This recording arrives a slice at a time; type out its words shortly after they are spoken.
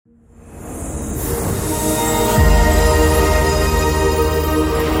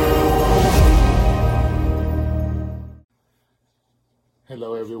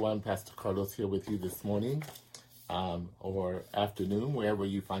everyone. Pastor Carlos here with you this morning or afternoon, wherever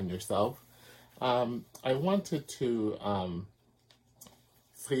you find yourself. I wanted to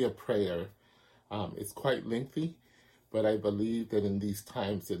say a prayer. It's quite lengthy, but I believe that in these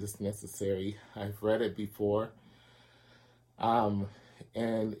times it is necessary. I've read it before, and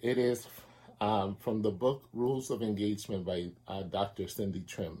it is from the book Rules of Engagement by Dr. Cindy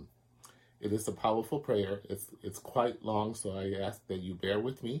Trim. It is a powerful prayer. It's quite long, so I ask that you bear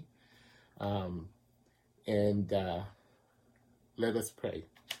with me. And let us pray.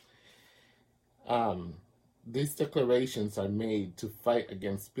 These declarations are made to fight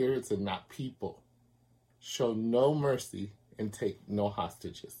against spirits and not people. Show no mercy and take no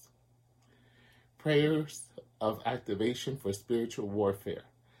hostages. Prayers of activation for spiritual warfare.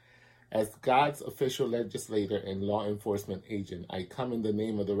 As God's official legislator and law enforcement agent, I come in the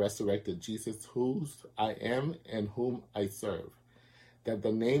name of the resurrected Jesus, whose I am and whom I serve. That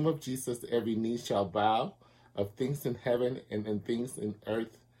the name of Jesus every knee shall bow, of things in heaven and in things in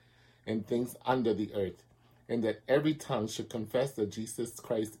earth and things under the earth, and that every tongue should confess that Jesus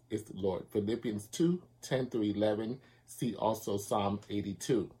Christ is Lord. Philippians 2:10-11, see also Psalm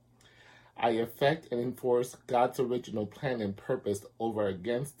 82. I effect and enforce God's original plan and purpose over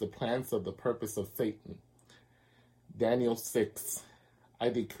against the plans of the purpose of Satan. Daniel 6. I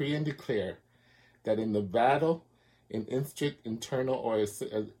decree and declare that in the battle, in intrinsic, internal, or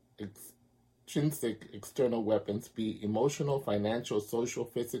extrinsic external weapons, be emotional, financial, social,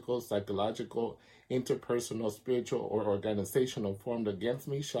 physical, psychological, interpersonal, spiritual, or organizational, formed against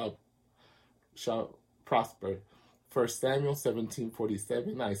me shall prosper. 1 Samuel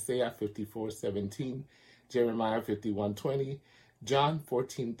 17:47, Isaiah 54:17, Jeremiah 51:20, John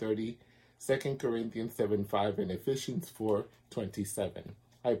 14:30, 2 Corinthians 7:5, and Ephesians 4:27.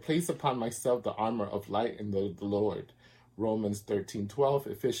 I place upon myself the armor of light in the Lord. Romans 13:12,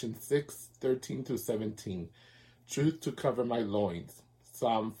 Ephesians 6:13-17. Truth to cover my loins.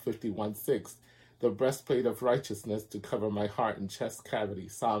 Psalm 51:6. The breastplate of righteousness to cover my heart and chest cavity.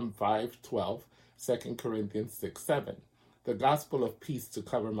 Psalm 5:12. 2 Corinthians 6:7. The gospel of peace to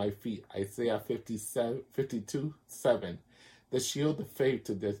cover my feet. Isaiah 52:7. The shield of faith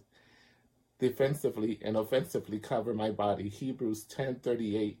to defensively and offensively cover my body. Hebrews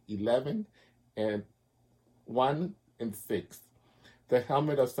 10:38-11 and 1 and 6. The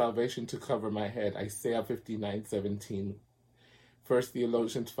helmet of salvation to cover my head. Isaiah 59:17. 1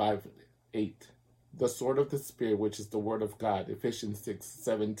 Thessalonians 5:8. The sword of the Spirit, which is the word of God. Ephesians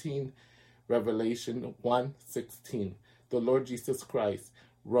 6:17. Revelation 1:16. The Lord Jesus Christ.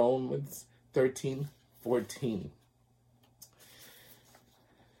 Romans 13:14.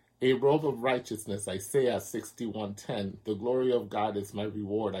 A robe of righteousness. Isaiah 61:10. The glory of God is my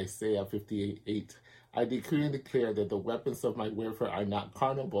reward. Isaiah 58:8. I decree and declare that the weapons of my warfare are not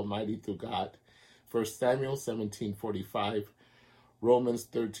carnal, but mighty through God. 1 Samuel 17:45. Romans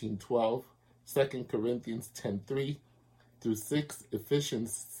 13:12. 2 Corinthians 10:3-6.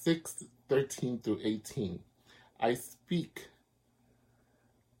 Ephesians 6:13-18.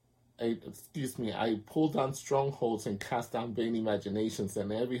 I pull down strongholds and cast down vain imaginations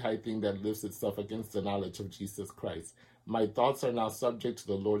and every high thing that lifts itself against the knowledge of Jesus Christ. My thoughts are now subject to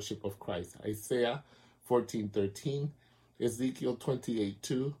the lordship of Christ. Isaiah 14:13, Ezekiel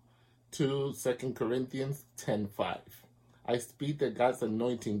 28:2, 2 Corinthians 10:5. I speak that God's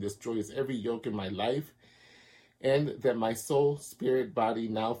anointing destroys every yoke in my life, and that my soul, spirit, body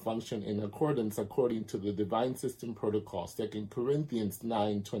now function in according to the divine system protocol. 2 Corinthians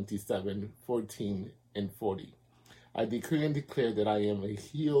 9:27, 14, and 40. I decree and declare that I am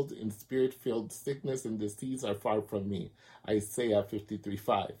healed in spirit-filled. Sickness and disease are far from me. Isaiah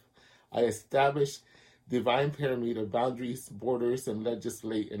 53:5. I establish divine perimeter boundaries, borders, and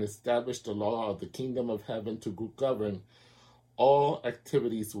legislate and establish the law of the kingdom of heaven to govern all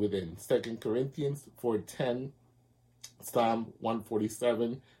activities within. 2 Corinthians 4:10, Psalm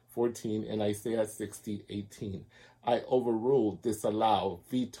 147:14, and Isaiah 60:18. I overrule, disallow,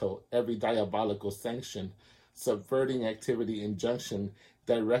 veto every diabolical sanction, subverting activity, injunction,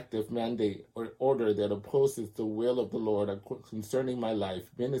 directive, mandate, or order that opposes the will of the Lord concerning my life,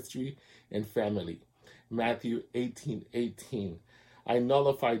 ministry, and family. Matthew 18:18. I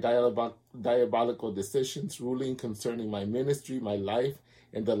nullify diabolical decisions, ruling concerning my ministry, my life,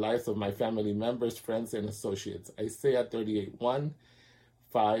 and the lives of my family members, friends, and associates. Isaiah 38:1,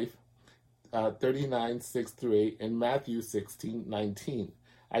 5, 39:6-8, and Matthew 16:19.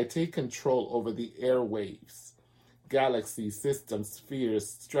 I take control over the airwaves, galaxies, systems, spheres,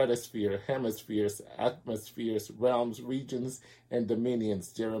 stratosphere, hemispheres, atmospheres, realms, regions, and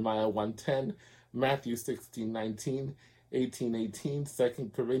dominions. Jeremiah 1:10, Matthew 16:19, 18:18,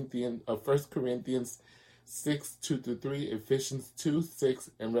 1 Corinthians 6, 2-3, Ephesians 2,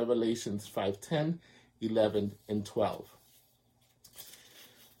 6, and Revelations 5:10, 11, and 12.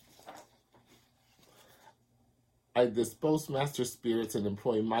 I dispose master spirits and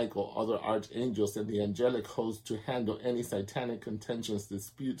employ Michael, other archangels, and the angelic host to handle any satanic contentions,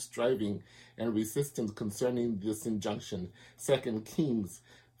 disputes, striving, and resistance concerning this injunction. 2 Kings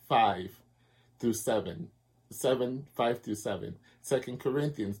 5-7, 5-7. 2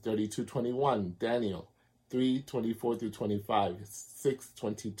 Corinthians 32:21, Daniel 3:24-25,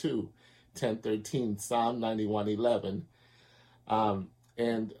 6:22, 10:13, Psalm 91:11,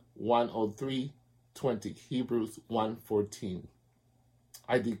 and 103:20, Hebrews 1:14.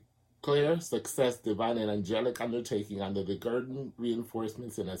 I declare success, divine and angelic undertaking under the guiding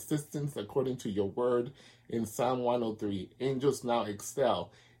reinforcements and assistance according to your word in Psalm 103. Angels now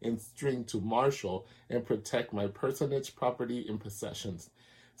excel in strength to marshal and protect my personage, property, and possessions.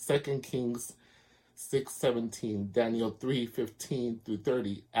 2 Kings 6:17, Daniel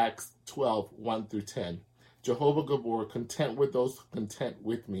 3:15-30, Acts 12:1-10. Jehovah Gabor, content with those who content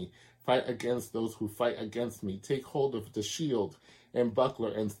with me. Fight against those who fight against me. Take hold of the shield and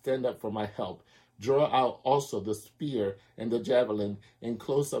buckler and stand up for my help. Draw out also the spear and the javelin and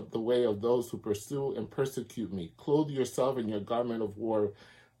close up the way of those who pursue and persecute me. Clothe yourself in your garment of war.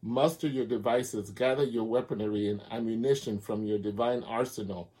 Muster your devices. Gather your weaponry and ammunition from your divine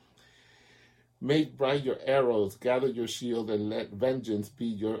arsenal. Make bright your arrows, gather your shield, and let vengeance be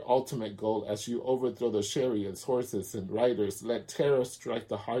your ultimate goal as you overthrow the chariots, horses, and riders. Let terror strike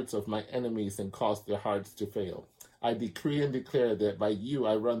the hearts of my enemies and cause their hearts to fail. I decree and declare that by you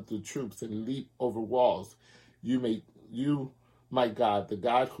I run through troops and leap over walls. You, my God, the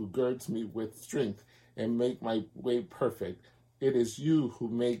God who girds me with strength and make my way perfect. It is you who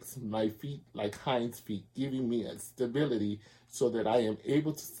makes my feet like hinds' feet, giving me a stability so that I am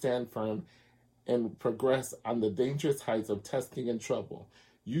able to stand firm and progress on the dangerous heights of testing and trouble.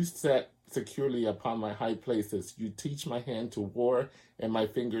 You set securely upon my high places. You teach my hand to war and my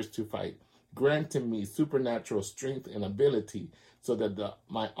fingers to fight. Grant to me supernatural strength and ability so that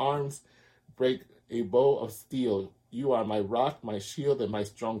my arms break a bow of steel. You are my rock, my shield, and my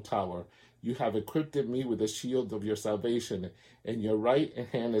strong tower. You have equipped me with the shield of your salvation, and your right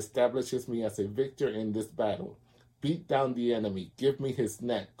hand establishes me as a victor in this battle. Beat down the enemy, give me his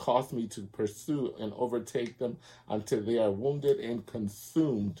neck, cause me to pursue and overtake them until they are wounded and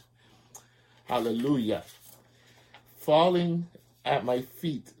consumed. Hallelujah. Falling at my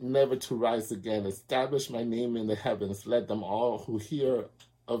feet, never to rise again. Establish my name in the heavens. Let them all who hear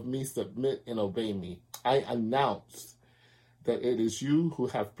of me submit and obey me. I announce that it is you who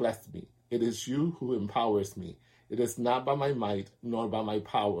have blessed me. It is you who empowers me. It is not by my might nor by my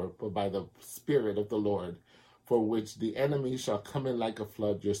power, but by the Spirit of the Lord, for which the enemy shall come in like a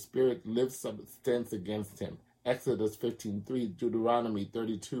flood. Your spirit lifts up stands against him. Exodus 15:3, Deuteronomy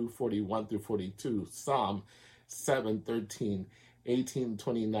 32:41-42, Psalm 7:13,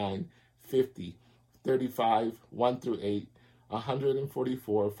 18:29, 50, 35, 1-8,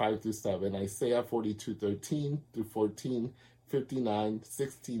 144, 5-7, Isaiah 42:13-14, 59,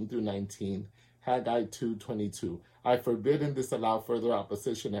 16-19, Haggai 2:22. I forbid and disallow further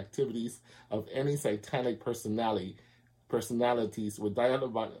opposition activities of any satanic personalities with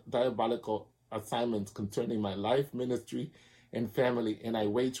diabolical assignments concerning my life, ministry, and family, and I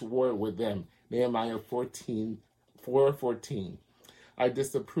wage war with them. Nehemiah 4:14. I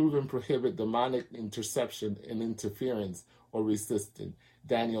disapprove and prohibit demonic interception and interference or resistance.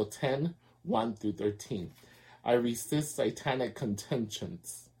 Daniel 10:1-13. I resist satanic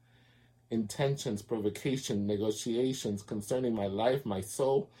intentions, provocation, negotiations concerning my life, my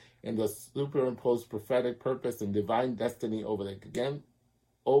soul, and the superimposed prophetic purpose and divine destiny over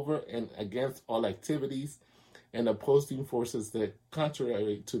and against all activities and opposing forces that are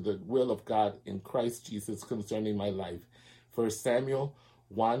contrary to the will of God in Christ Jesus concerning my life. 1 Samuel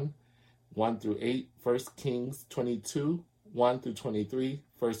 1:1-8, 1 Kings 22:1-23,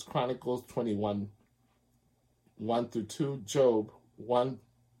 1 Chronicles 21:1-2, Job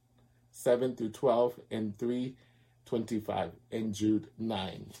 1:7-12, and 3:25, and Jude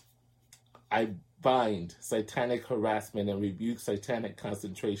 9. I bind satanic harassment and rebuke satanic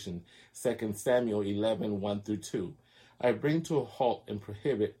concentration. 2 Samuel 11:1-2. I bring to a halt and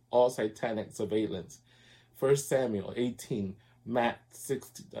prohibit all satanic surveillance. 1 Samuel 18, Matt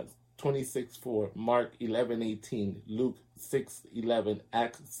 26:4, Mark 11:18, Luke 6:11,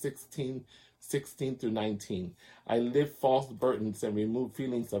 Acts 16:16-19. I lift false burdens and remove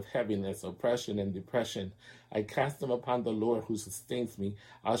feelings of heaviness, oppression, and depression. I cast them upon the Lord who sustains me.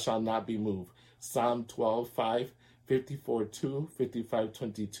 I shall not be moved. Psalm 12:5, 54:2,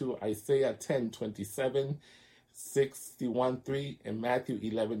 55:22, Isaiah 10:27, 61:3, and Matthew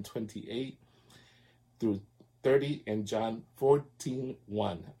 11:28 through 30, and John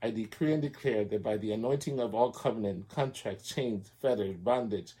 14:1. I decree and declare that by the anointing of all covenant, contracts, chains, fetters,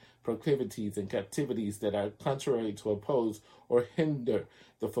 bondage, proclivities, and captivities that are contrary to oppose or hinder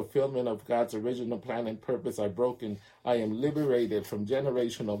the fulfillment of God's original plan and purpose are broken. I am liberated from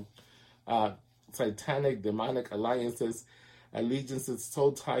generational satanic, demonic alliances, allegiances,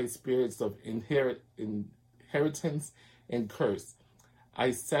 soul ties, spirits of inheritance, and curse.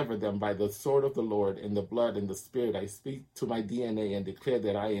 I sever them by the sword of the Lord in the blood and the spirit. I speak to my DNA and declare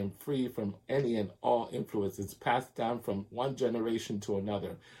that I am free from any and all influences passed down from one generation to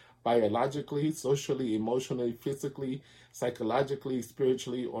another, biologically, socially, emotionally, physically, psychologically,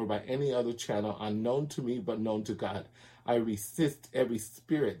 spiritually, or by any other channel unknown to me but known to God. I resist every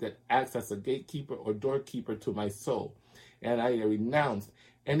spirit that acts as a gatekeeper or doorkeeper to my soul, and I renounce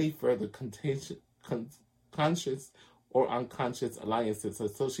any further conscious or unconscious alliances,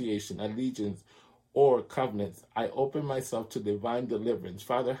 association, allegiance, or covenants. I open myself to divine deliverance.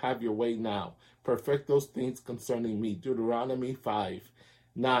 Father, have your way now. Perfect those things concerning me. Deuteronomy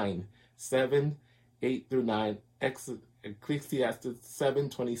 5:9, 7, 8 through 9, Ecclesiastes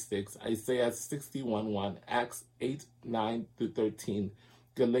 7:26, Isaiah 61:1, Acts 8:9 through 13,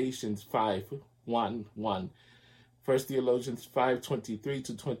 Galatians 5:1, 1 Thessalonians 5:23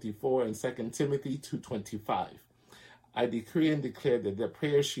 to 24, and 2 Timothy 2:25. I decree and declare that the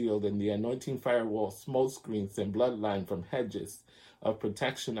prayer shield and the anointing firewall, smoke screens, and bloodline from hedges of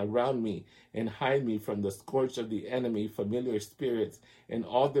protection around me and hide me from the scourge of the enemy, familiar spirits, and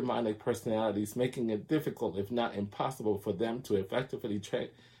all demonic personalities, making it difficult, if not impossible, for them to effectively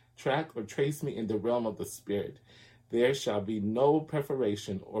track or trace me in the realm of the spirit. There shall be no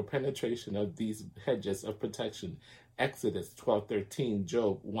perforation or penetration of these hedges of protection. Exodus 12:13,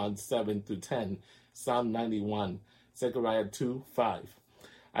 Job 1:7 through 10, Psalm 91, Zechariah 2:5.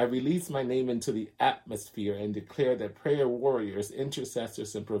 I release my name into the atmosphere and declare that prayer warriors,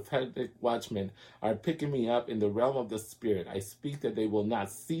 intercessors, and prophetic watchmen are picking me up in the realm of the Spirit. I speak that they will not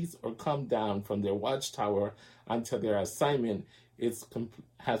cease or come down from their watchtower until their assignment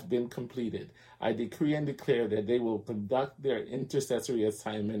has been completed. I decree and declare that they will conduct their intercessory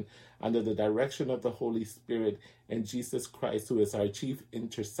assignment under the direction of the Holy Spirit and Jesus Christ, who is our chief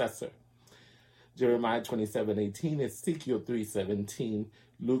intercessor. Jeremiah 27:18, Ezekiel 3:17,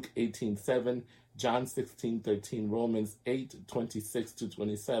 Luke 18:7, John 16:13, Romans 8:26 to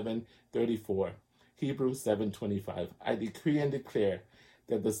 27, 34, Hebrews 7:25. I decree and declare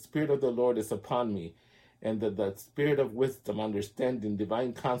that the Spirit of the Lord is upon me, and that the spirit of wisdom, understanding,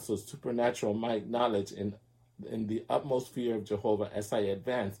 divine counsel, supernatural might, knowledge, and in the utmost fear of Jehovah. As I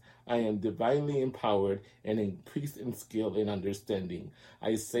advance, I am divinely empowered and increased in skill and understanding.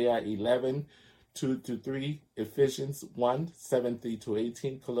 Isaiah 11:2 to 3, Ephesians 1:7 to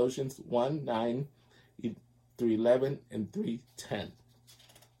 18, Colossians 1:9 through 11, and 3:10.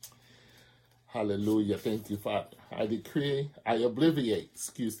 Hallelujah. Thank you, Father. I obviate,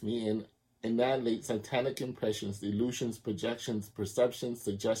 and annihilate satanic impressions, delusions, projections, perceptions,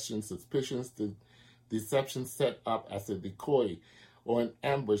 suggestions, suspicions, deceptions set up as a decoy or an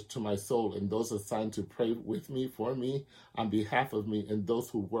ambush to my soul, and those assigned to pray with me, for me, on behalf of me, and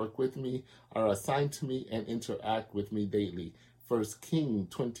those who work with me are assigned to me and interact with me daily. 1 Kings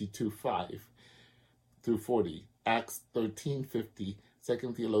 22:5 through 40, Acts 13:50,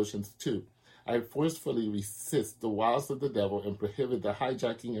 2 Thessalonians 2. I forcefully resist the wiles of the devil and prohibit the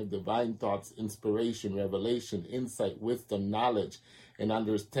hijacking of divine thoughts, inspiration, revelation, insight, wisdom, knowledge, and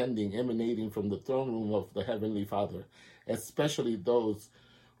understanding emanating from the throne room of the Heavenly Father, especially those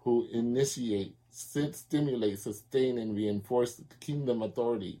who initiate, stimulate, sustain, and reinforce kingdom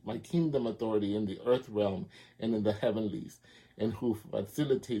authority, my kingdom authority in the earth realm and in the heavenlies, and who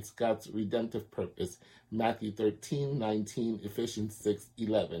facilitates God's redemptive purpose. Matthew 13:19, Ephesians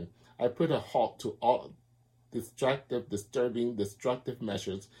 6:11. I put a halt to all distractive, disturbing, destructive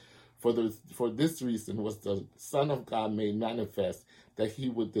measures. For this reason was the Son of God made manifest, that he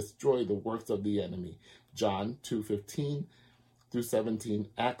would destroy the works of the enemy. John 2:15 through 17,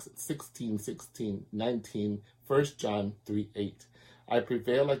 Acts 16:16, 19, 1 John 3:8. I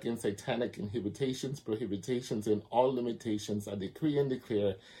prevail against satanic prohibitions, and all limitations. I decree and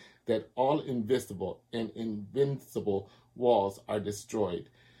declare that all invisible and invincible walls are destroyed.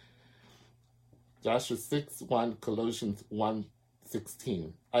 Joshua 6:1, Colossians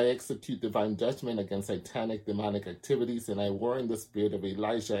 1:16. I execute divine judgment against satanic demonic activities, and I war in the spirit of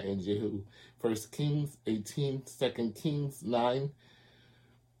Elijah and Jehu. 1 Kings 18, 2 Kings 9,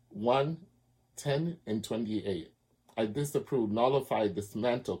 1, 10, and 28. I disapprove, nullify,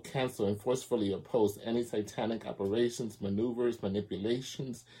 dismantle, cancel, and forcefully oppose any satanic operations, maneuvers,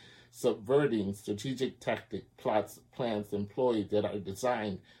 manipulations, subverting, strategic tactics, plots, plans employed that are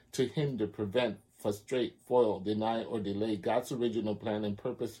designed to hinder, prevent, frustrate, foil, deny, or delay God's original plan and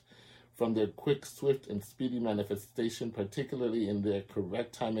purpose from their quick, swift, and speedy manifestation, particularly in their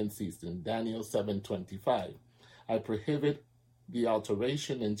correct time and season. Daniel 7:25. I prohibit the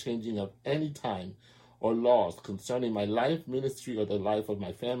alteration and changing of any time or laws concerning my life, ministry, or the life of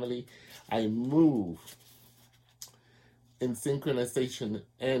my family. I move in synchronization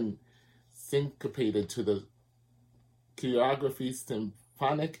and syncopated to the choreography,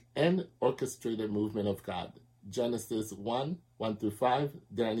 symphonic, and orchestrated movement of God. Genesis 1:1-5,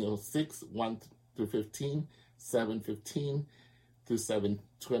 Daniel 6:1-15, 7:15 through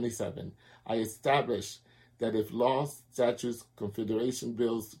 7:27. I establish that if laws, statutes, confederation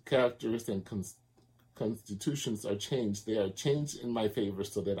bills, characters, and constitutions are changed, they are changed in my favor,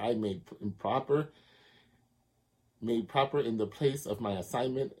 so that I may made proper in the place of my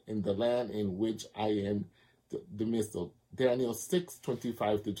assignment in the land in which I am domiciled. Daniel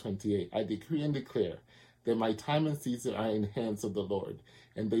 6:25-28. I decree and declare that my time and season are in the hands of the Lord,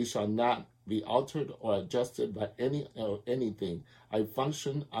 and they shall not be altered or adjusted by anything. I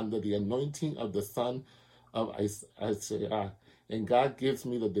function under the anointing of the Son of Isaiah, and God gives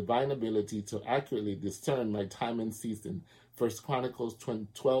me the divine ability to accurately discern my time and season. 1 Chronicles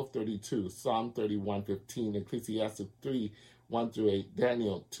 12:32, Psalm 31:15, Ecclesiastes 3:1-8,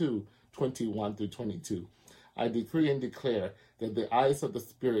 Daniel 2:21-22. I decree and declare that the eyes of the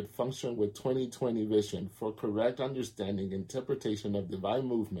Spirit function with 20/20 vision for correct understanding, interpretation of divine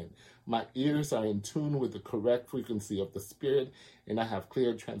movement. My ears are in tune with the correct frequency of the Spirit, and I have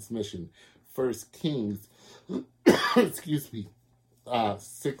clear transmission. 1 Kings,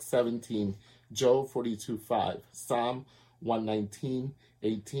 6:17, Job 42:5, Psalm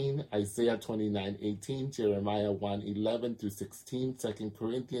 119:18, Isaiah 29:18, Jeremiah 1:11-16, 2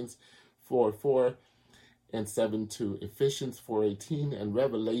 Corinthians 4:4 and 7:2, Ephesians 4:18, and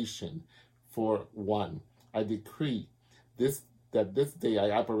Revelation 4:1. I decree that this day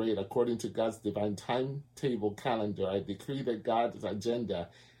I operate according to God's divine timetable calendar. I decree that God's agenda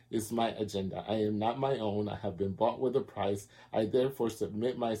is my agenda. I am not my own. I have been bought with a price. I therefore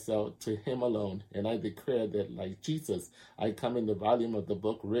submit myself to Him alone, and I declare that, like Jesus, I come in the volume of the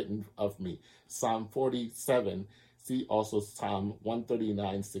book written of me. Psalm 47. See also Psalm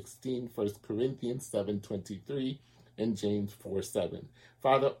 139:16, 1 Corinthians 7:23, and James 4:7.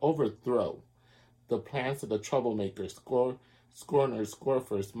 Father, overthrow the plans of the troublemakers, scorners,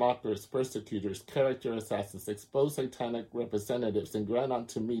 scoffers, mockers, persecutors, character assassins, expose satanic representatives, and grant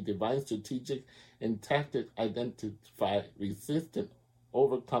unto me divine strategic and tactic identify, resist, and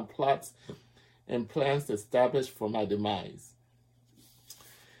overcome plots and plans established for my demise.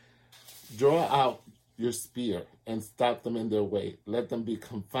 Draw out your spear and stop them in their way. Let them be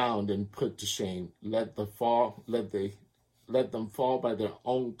confounded and put to shame. Let them fall by their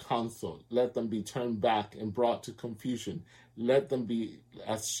own counsel. Let them be turned back and brought to confusion. Let them be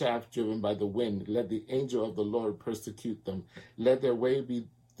as shaft driven by the wind. Let the angel of the Lord persecute them. Let their way be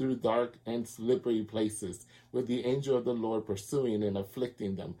through dark and slippery places, with the angel of the Lord pursuing and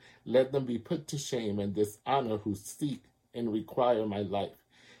afflicting them. Let them be put to shame and dishonor who seek and require my life.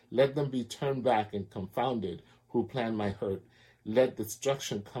 Let them be turned back and confounded who plan my hurt. Let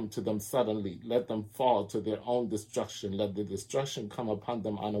destruction come to them suddenly. Let them fall to their own destruction. Let the destruction come upon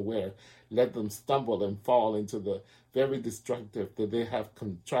them unaware. Let them stumble and fall into the very destructive that they have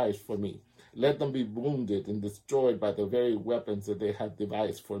contrived for me. Let them be wounded and destroyed by the very weapons that they have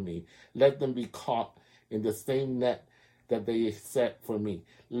devised for me. Let them be caught in the same net that they set for me.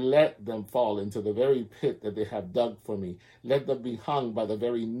 Let them fall into the very pit that they have dug for me. Let them be hung by the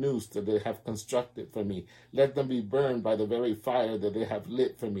very noose that they have constructed for me. Let them be burned by the very fire that they have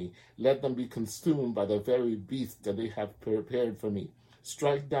lit for me. Let them be consumed by the very beast that they have prepared for me.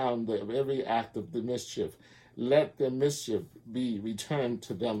 Strike down the every act of the mischief. Let their mischief be returned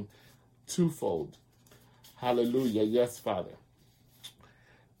to them twofold. Hallelujah. Yes, Father.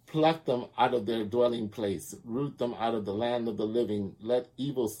 Pluck them out of their dwelling place. Root them out of the land of the living. Let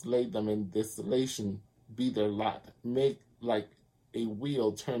evil slay them, and desolation be their lot. Make like a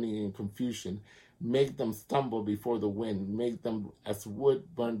wheel turning in confusion. Make them stumble before the wind. Make them as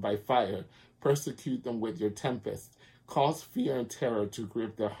wood burned by fire. Persecute them with your tempest. Cause fear and terror to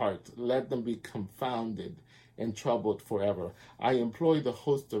grip their hearts. Let them be confounded and troubled forever. I employ the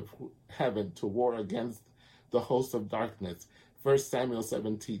host of heaven to war against the host of darkness. 1 Samuel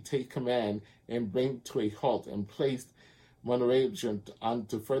 17, take command and bring to a halt and place moderation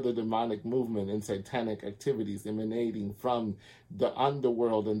onto further demonic movement and satanic activities emanating from the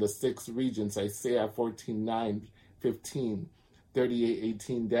underworld in the six regions, Isaiah 14:9, 15,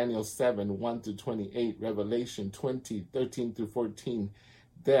 38:18, Daniel 7:1-28, Revelation 20:13-14,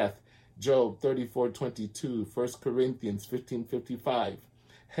 death, Job 34:22, 1 Corinthians 15:55,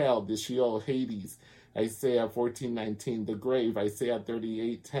 hell, the Sheol, Hades, Isaiah 14:19, the grave, Isaiah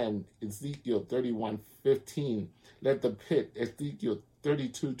 38:10, Ezekiel 31:15, let the pit, Ezekiel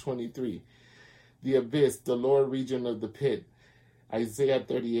 32:23, the abyss, the lower region of the pit, Isaiah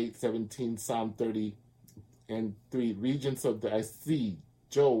 38:17, Psalm 30 and 3, regions of the sea,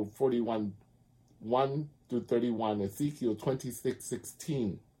 Job 41:1-31, Ezekiel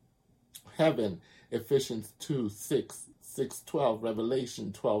 26:16, heaven, Ephesians 2:6, 6:12,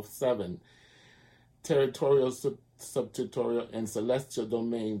 Revelation 12:7, territorial, subterritorial, and celestial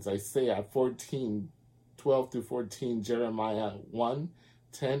domains, Isaiah 14:12-14, Jeremiah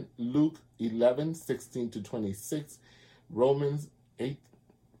 1:10, Luke 11:16-26, Romans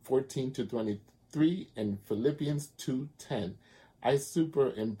 8:14-23, and Philippians 2:10. I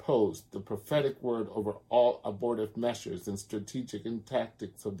superimpose the prophetic word over all abortive measures and strategic and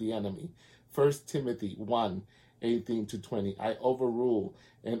tactics of the enemy. 1 Timothy 1:18-20. I overrule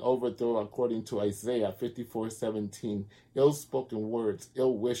and overthrow, according to Isaiah 54:17, ill-spoken words,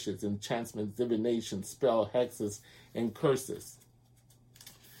 ill wishes, enchantments, divinations, spell, hexes, and curses,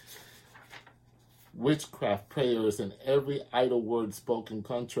 witchcraft, prayers, and every idle word spoken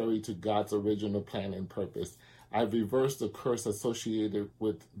contrary to God's original plan and purpose. I reverse the curse associated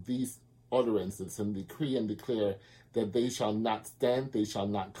with these utterances and decree and declare that they shall not stand, they shall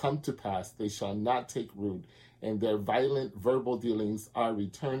not come to pass, they shall not take root, and their violent verbal dealings are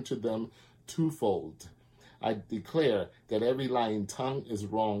returned to them twofold. I declare that every lying tongue is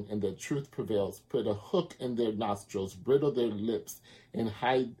wrong and the truth prevails. Put a hook in their nostrils, bridle their lips, and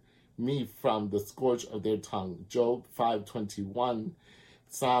hide me from the scourge of their tongue. Job 5:21,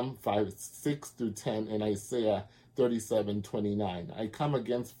 Psalm 5:6-10, and Isaiah 37:29. I come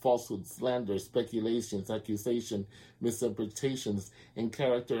against falsehood, slander, speculations, accusation, misinterpretations, and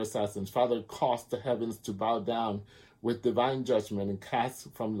character assassins. Father, cause the heavens to bow down with divine judgment and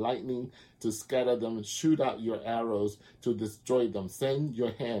cast from lightning to scatter them. Shoot out your arrows to destroy them. Send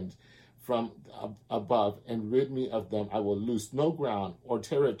your hand from above and rid me of them. I will lose no ground or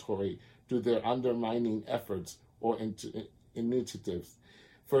territory to their undermining efforts or initiatives.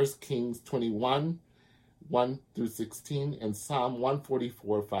 1 Kings 21:1-16, and Psalm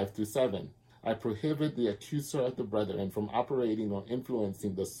 144:5-7. I prohibit the accuser of the brethren from operating or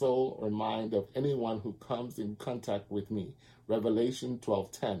influencing the soul or mind of anyone who comes in contact with me. Revelation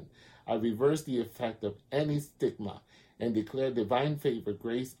 12:10. I reverse the effect of any stigma and declare divine favor,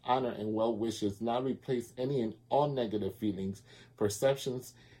 grace, honor, and well wishes. Now replace any and all negative feelings,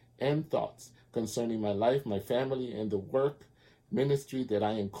 perceptions, and thoughts concerning my life, my family, and the work ministry that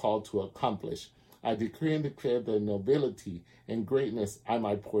I am called to accomplish. I decree and declare that nobility and greatness are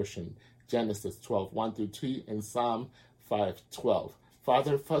my portion. Genesis 12:1-2, and Psalm 5:12.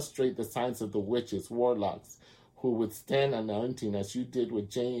 Father, frustrate the signs of the witches, warlocks, who withstand anointing as you did with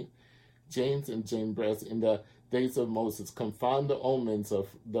James and Jambres in the days of Moses. Confound the omens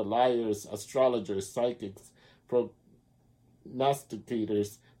of the liars, astrologers, psychics,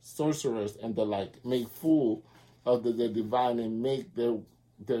 prognosticators, sorcerers, and the like. Make fool of the divine and make their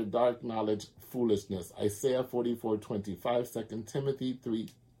dark knowledge foolishness. Isaiah 44:25, 2 Timothy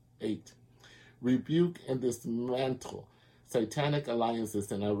 3:8. Rebuke and dismantle satanic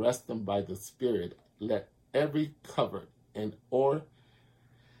alliances and arrest them by the Spirit. Let every covert and or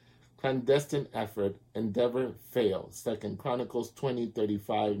clandestine effort, endeavor fail. 2 Chronicles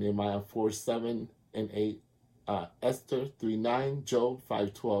 20:35, Nehemiah 4:7-8, Esther 3:9, Job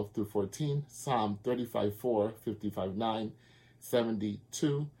 5:12-14, Psalm 35:4, 55:9,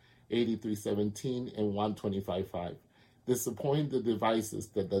 72, 83:17, and 125:5. Disappoint the devices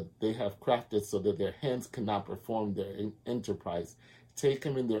that they have crafted so that their hands cannot perform their enterprise. Take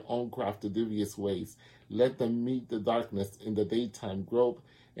them in their own crafted devious ways. Let them meet the darkness in the daytime, grope,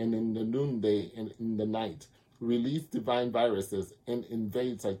 and in the noonday and in the night. Release divine viruses and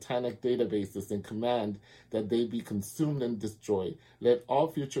invade satanic databases and command that they be consumed and destroyed. Let all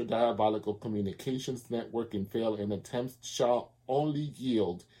future diabolical communications networking fail, and attempts shall only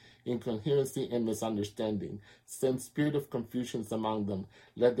yield incoherency and misunderstanding. Send spirit of confusions among them.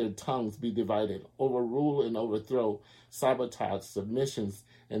 Let their tongues be divided. Overrule and overthrow, sabotage, submissions,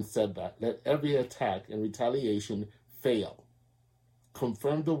 and setback. Let every attack and retaliation fail.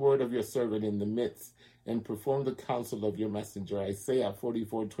 Confirm the word of your servant in the midst, and perform the counsel of your messenger. Isaiah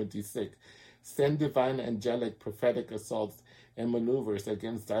 44:26. Send divine, angelic, prophetic assaults and maneuvers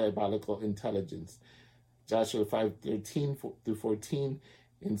against diabolical intelligence. Joshua 5:13 through 14,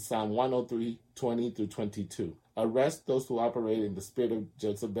 in Psalm 103, 20 through 22. Arrest those who operate in the spirit of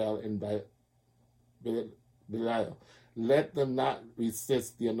Jezebel and Belial. Let them not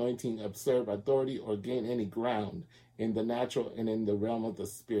resist the anointing, observe authority, or gain any ground in the natural and in the realm of the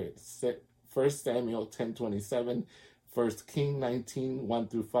spirit. 1 Samuel 10:27, 1 Kings 19, 1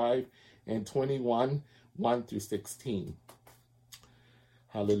 through 5, and 21, 1 through 16.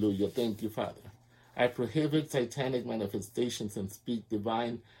 Hallelujah. Thank you, Father. I prohibit satanic manifestations and speak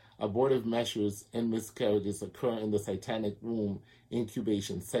divine abortive measures and miscarriages occur in the satanic womb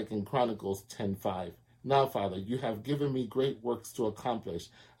incubation. 2 Chronicles 10:5. Now, Father, you have given me great works to accomplish.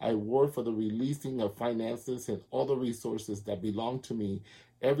 I war for the releasing of finances and all the resources that belong to me,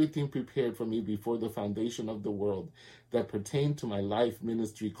 everything prepared for me before the foundation of the world that pertain to my life,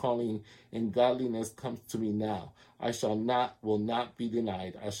 ministry, calling, and godliness comes to me now. I will not be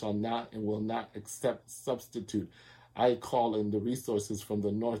denied. I shall not and will not accept substitute. I call in the resources from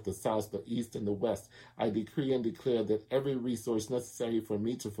the north, the south, the east, and the west. I decree and declare that every resource necessary for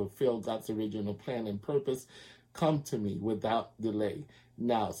me to fulfill God's original plan and purpose come to me without delay.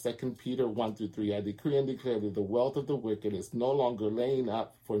 Now, 2 Peter 1 through 3, I decree and declare that the wealth of the wicked is no longer laying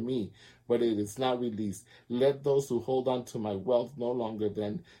up for me, but it is not released. Let those who hold on to my wealth no longer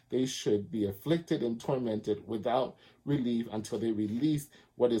than they should be afflicted and tormented without relief until they release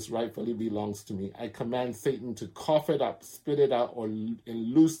what is rightfully belongs to me. I command Satan to cough it up, spit it out, and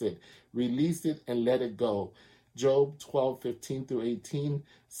loose it, release it, and let it go. Job 12:15 through 18,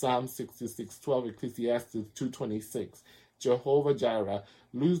 Psalm 66:12, Ecclesiastes 2:26. Jehovah Jireh,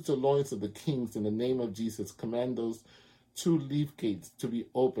 loose the loins of the kings in the name of Jesus. Command those 2 leaf gates to be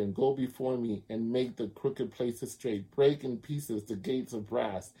open. Go before me and make the crooked places straight. Break in pieces the gates of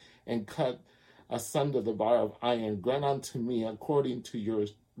brass and cut asunder the bar of iron. Grant unto me, according to your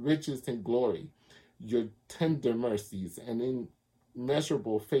riches and glory, your tender mercies and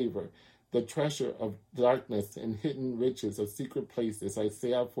immeasurable favor, the treasure of darkness and hidden riches of secret places.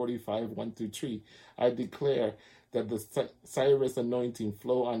 Isaiah 45, 1 through 3. I declare that the Cyrus anointing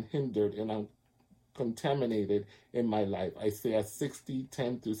flow unhindered and uncontaminated in my life. Isaiah 60,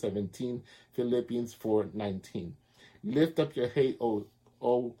 10 through 17, Philippians 4:19. Lift up your head,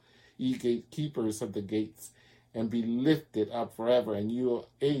 O ye gatekeepers of the gates, and be lifted up forever, and you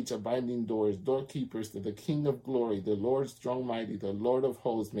age abiding doors, doorkeepers, to the King of glory, the Lord strong mighty, the Lord of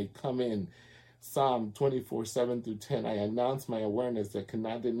hosts may come in. Psalm 24, 7 through 10. I announce my awareness that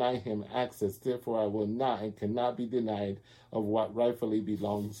cannot deny him access. Therefore, I will not and cannot be denied of what rightfully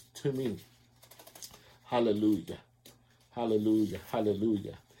belongs to me. Hallelujah. Hallelujah.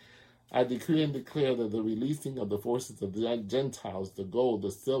 Hallelujah. I decree and declare that the releasing of the forces of the Gentiles, the gold, the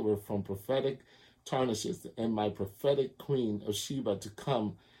silver from prophetic tarnishes, and my prophetic queen of Sheba to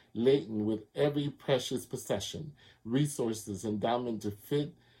come laden with every precious possession, resources, endowment to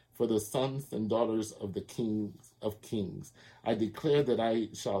fit for the sons and daughters of the kings of kings. I declare that I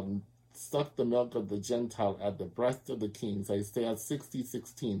shall suck the milk of the Gentile at the breast of the kings. Isaiah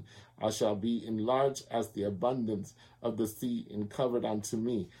 60:16. I shall be enlarged as the abundance of the sea and covered unto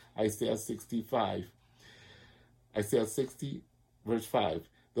me. Isaiah 60, verse 5.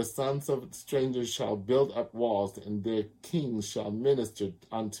 The sons of strangers shall build up walls, and their kings shall minister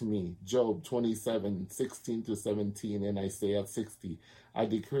unto me. Job 27, 16 to 17, and Isaiah 60. I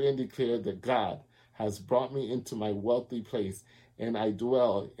decree and declare that God has brought me into my wealthy place, and I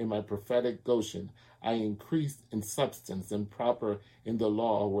dwell in my prophetic Goshen. I increase in substance and proper in the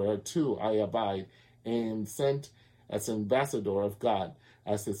law, whereto I abide, and am sent as ambassador of God,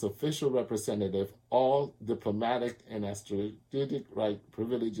 as his official representative. All diplomatic and strategic right,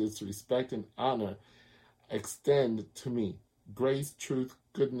 privileges, respect, and honor extend to me. Grace, truth,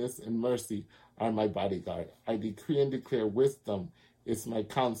 goodness, and mercy are my bodyguard. I decree and declare wisdom is my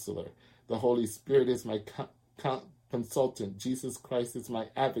counselor. The Holy Spirit is my consultant. Jesus Christ is my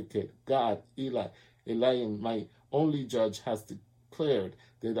advocate. God, Eliam, my only judge, has declared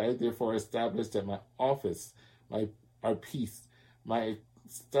that I therefore establish that my office, our peace, my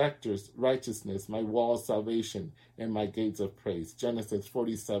stature righteousness, my wall salvation, and my gates of praise. Genesis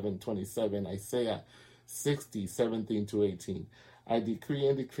 47:27, Isaiah 60:17 to 18. I decree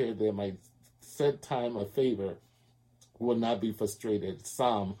and declare that my set time of favor will not be frustrated.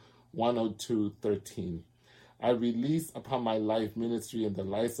 Psalm 102:13. I release upon my life, ministry, and the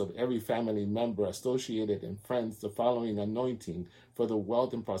lives of every family member, associated, and friends the following anointing for the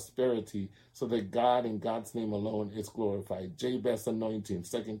wealth and prosperity, so that God and God's name alone is glorified. Jabez anointing,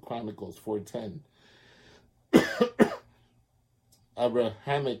 2 Chronicles 4:10.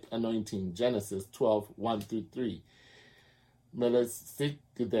 Abrahamic anointing, Genesis 12, 1-3.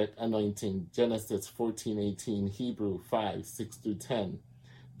 Melchizedek anointing, Genesis 14:18, Hebrew 5, 6-10.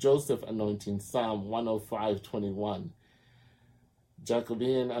 Joseph anointing, Psalm 105:21.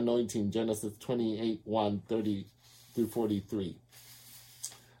 Jacobean anointing, Genesis 28, 1-30-43.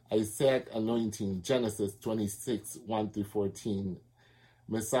 Isaac anointing, Genesis 26, 1-14.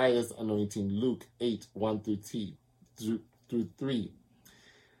 Messiah's anointing, Luke 8, 1-3.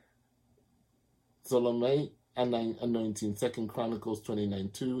 Solomon anointing, 2 Chronicles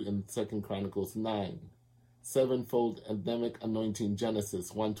 29:2 and 2 Chronicles 9. Sevenfold endemic anointing,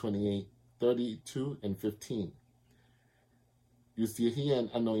 Genesis 1:28, 32 and 15. Uziahian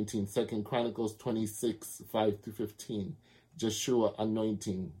anointing, 2 Chronicles 26, 5-15. Joshua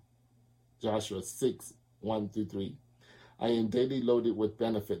anointing, Joshua 6, 1-3. I am daily loaded with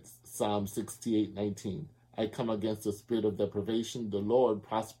benefits, Psalm 68:19. I come against the spirit of deprivation. The Lord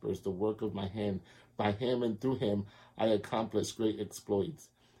prospers the work of my hand. By him and through him I accomplish great exploits.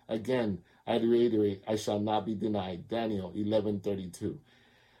 Again, I reiterate, I shall not be denied. Daniel 11:32.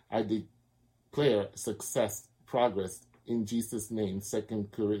 I declare success, progress in Jesus' name.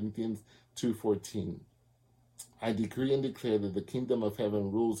 2 Corinthians 2:14. I decree and declare that the kingdom of heaven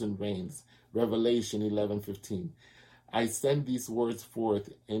rules and reigns. Revelation 11:15. I send these words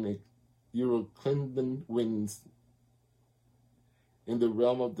forth in a Euroclydon winds in the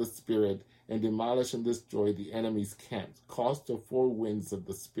realm of the spirit, and demolish and destroy the enemy's camp. Cause the four winds of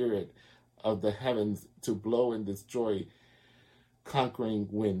the spirit of the heavens to blow and destroy conquering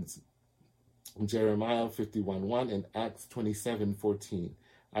winds. Jeremiah 51:1 and Acts 27:14.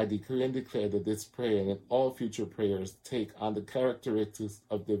 I decree and declare that this prayer and all future prayers take on the characteristics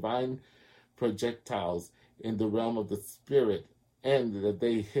of divine projectiles in the realm of the spirit, and that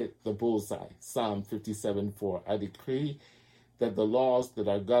they hit the bullseye. Psalm 57:4. I decree that the laws that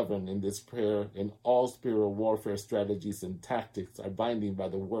are governed in this prayer and all spiritual warfare strategies and tactics are binding by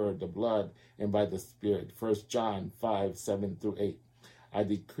the word, the blood, and by the spirit. 1 John 5, 7-8. I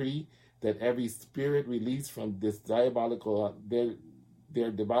decree that every spirit released from this their diabolical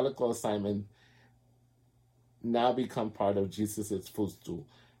assignment now become part of Jesus' footstool.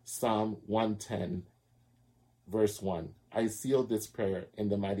 Psalm 110, verse 1. I seal this prayer in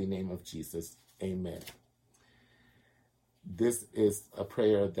the mighty name of Jesus. Amen. This is a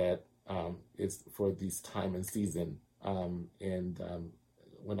prayer that is for this time and season.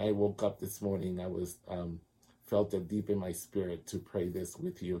 When I woke up this morning, I was felt it deep in my spirit to pray this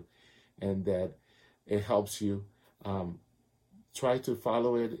with you, and that it helps you. Try to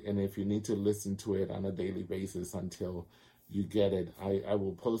follow it, and if you need to listen to it on a daily basis until you get it, I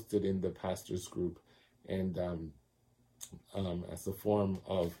will post it in the pastors group, and as a form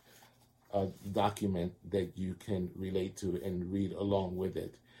of a document that you can relate to and read along with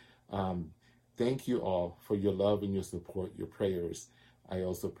it. Thank you all for your love and your support, your prayers. I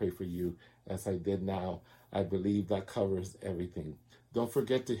also pray for you as I did now. I believe that covers everything. Don't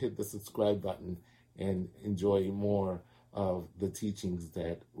forget to hit the subscribe button and enjoy more of the teachings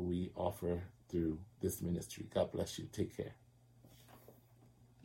that we offer through this ministry. God bless you. Take care.